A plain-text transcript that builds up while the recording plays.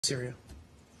Syria.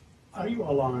 Are you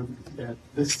alarmed that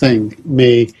this thing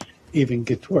may even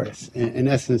get worse? In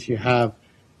essence, you have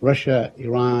Russia,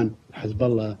 Iran,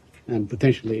 Hezbollah, and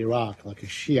potentially Iraq, like a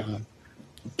Shia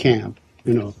camp,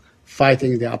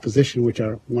 fighting the opposition, which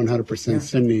are 100%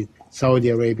 Sunni, Saudi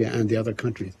Arabia, and the other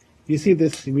countries. Do you see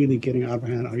this really getting out of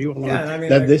hand? Are you alarmed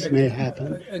that this may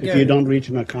happen if you don't reach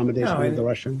an accommodation with the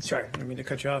Russians? Sorry, I didn't mean to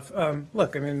cut you off.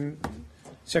 Look,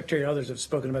 Secretary and others have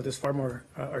spoken about this far more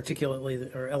articulately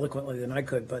or eloquently than I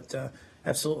could, but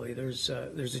absolutely, there's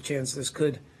a chance this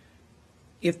could,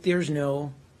 if there's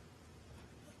no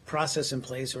process in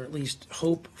place, or at least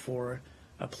hope for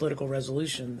a political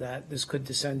resolution, that this could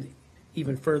descend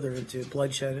even further into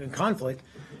bloodshed and conflict,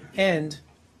 and,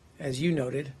 as you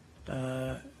noted,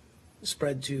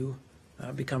 spread to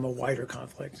become a wider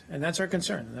conflict. And that's our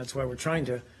concern, and that's why we're trying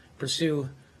to pursue,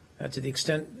 to the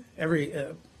extent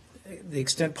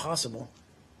possible,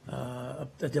 a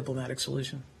diplomatic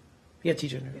solution. Yeah,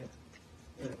 TJ.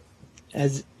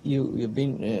 As you've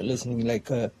been listening,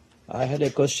 I had a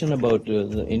question about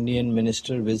the Indian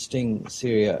minister visiting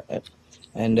Syria,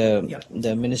 and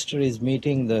the minister is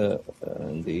meeting the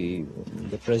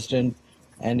president,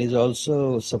 and is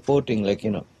also supporting,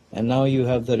 and now you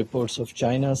have the reports of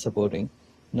China supporting,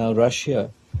 now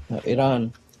Russia,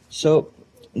 Iran. So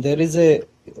there is a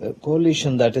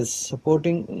coalition that is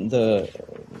supporting the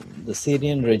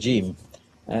Syrian regime.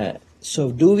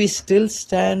 So do we still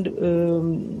stand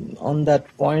on that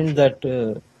point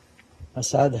that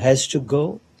Assad has to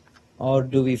go, or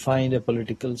do we find a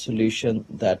political solution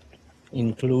that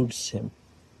includes him?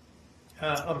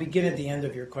 I'll begin at the end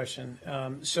of your question.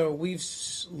 So we've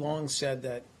long said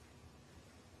that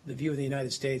the view of the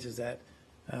United States is that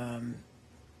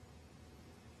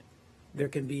there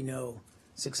can be no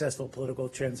successful political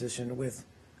transition with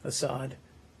Assad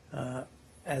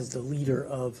as the leader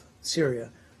of Syria.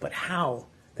 But how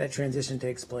that transition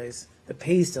takes place, the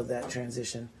pace of that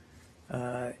transition,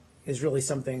 is really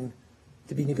something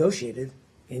to be negotiated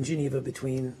in Geneva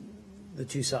between the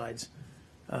two sides.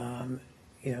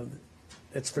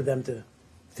 It's for them to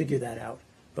figure that out.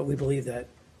 But we believe that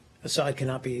Assad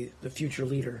cannot be the future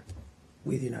leader.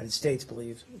 We, the United States,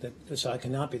 believe that Assad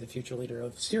cannot be the future leader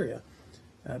of Syria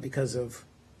because of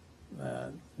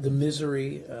the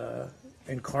misery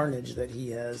and carnage that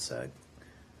he has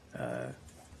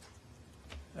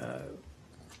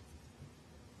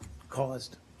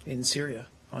caused in Syria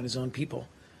on his own people.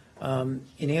 In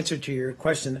answer to your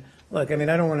question, look, I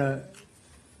don't want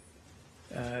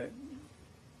to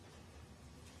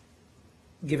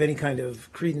give any kind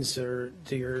of credence to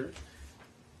your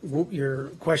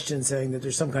question saying that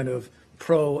there's some kind of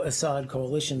pro-Assad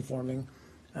coalition forming.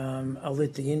 I'll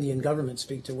let the Indian government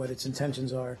speak to what its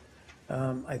intentions are.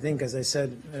 I think, as I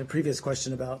said in a previous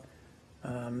question about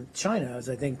China,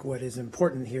 I think what is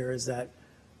important here is that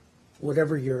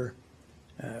whatever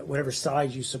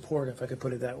side you support, if I could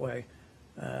put it that way,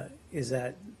 is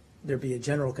that there be a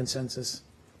general consensus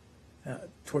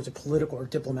towards a political or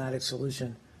diplomatic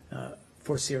solution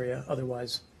for Syria.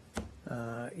 Otherwise,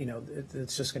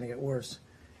 it's just going to get worse.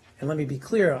 And let me be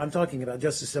clear, I'm talking about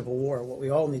just a civil war. What we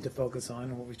all need to focus on,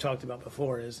 and what we've talked about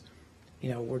before, is,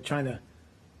 we're trying to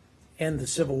end the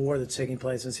civil war that's taking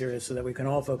place in Syria so that we can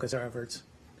all focus our efforts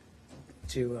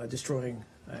to destroying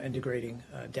and degrading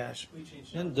Daesh.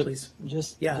 Please.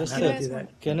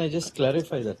 Can I just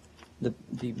clarify that?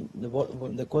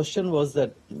 The question was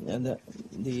that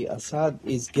the Assad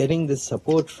is getting this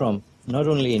support from not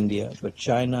only India, but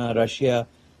China, Russia.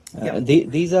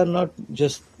 These are not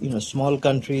just small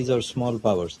countries or small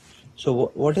powers.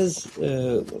 So what is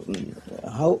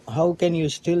how can you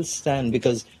still stand?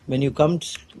 Because when it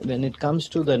comes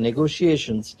to the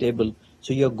negotiations table,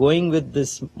 so you're going with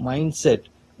this mindset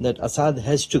that Assad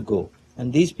has to go,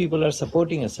 and these people are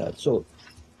supporting Assad. So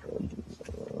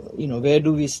where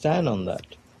do we stand on that?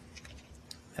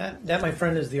 That, my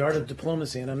friend, is the art of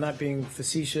diplomacy, and I'm not being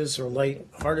facetious or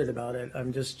light-hearted about it.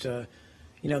 I'm just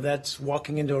that's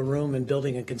walking into a room and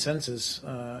building a consensus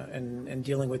and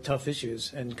dealing with tough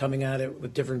issues and coming at it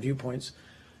with different viewpoints.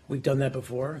 We've done that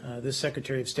before. This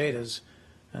Secretary of State has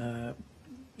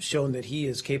shown that he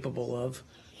is capable of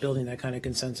building that kind of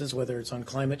consensus, whether it's on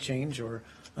climate change or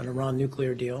an Iran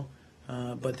nuclear deal.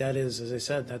 But that is, as I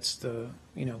said, that's the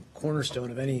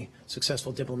cornerstone of any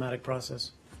successful diplomatic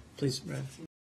process. Please, Brad.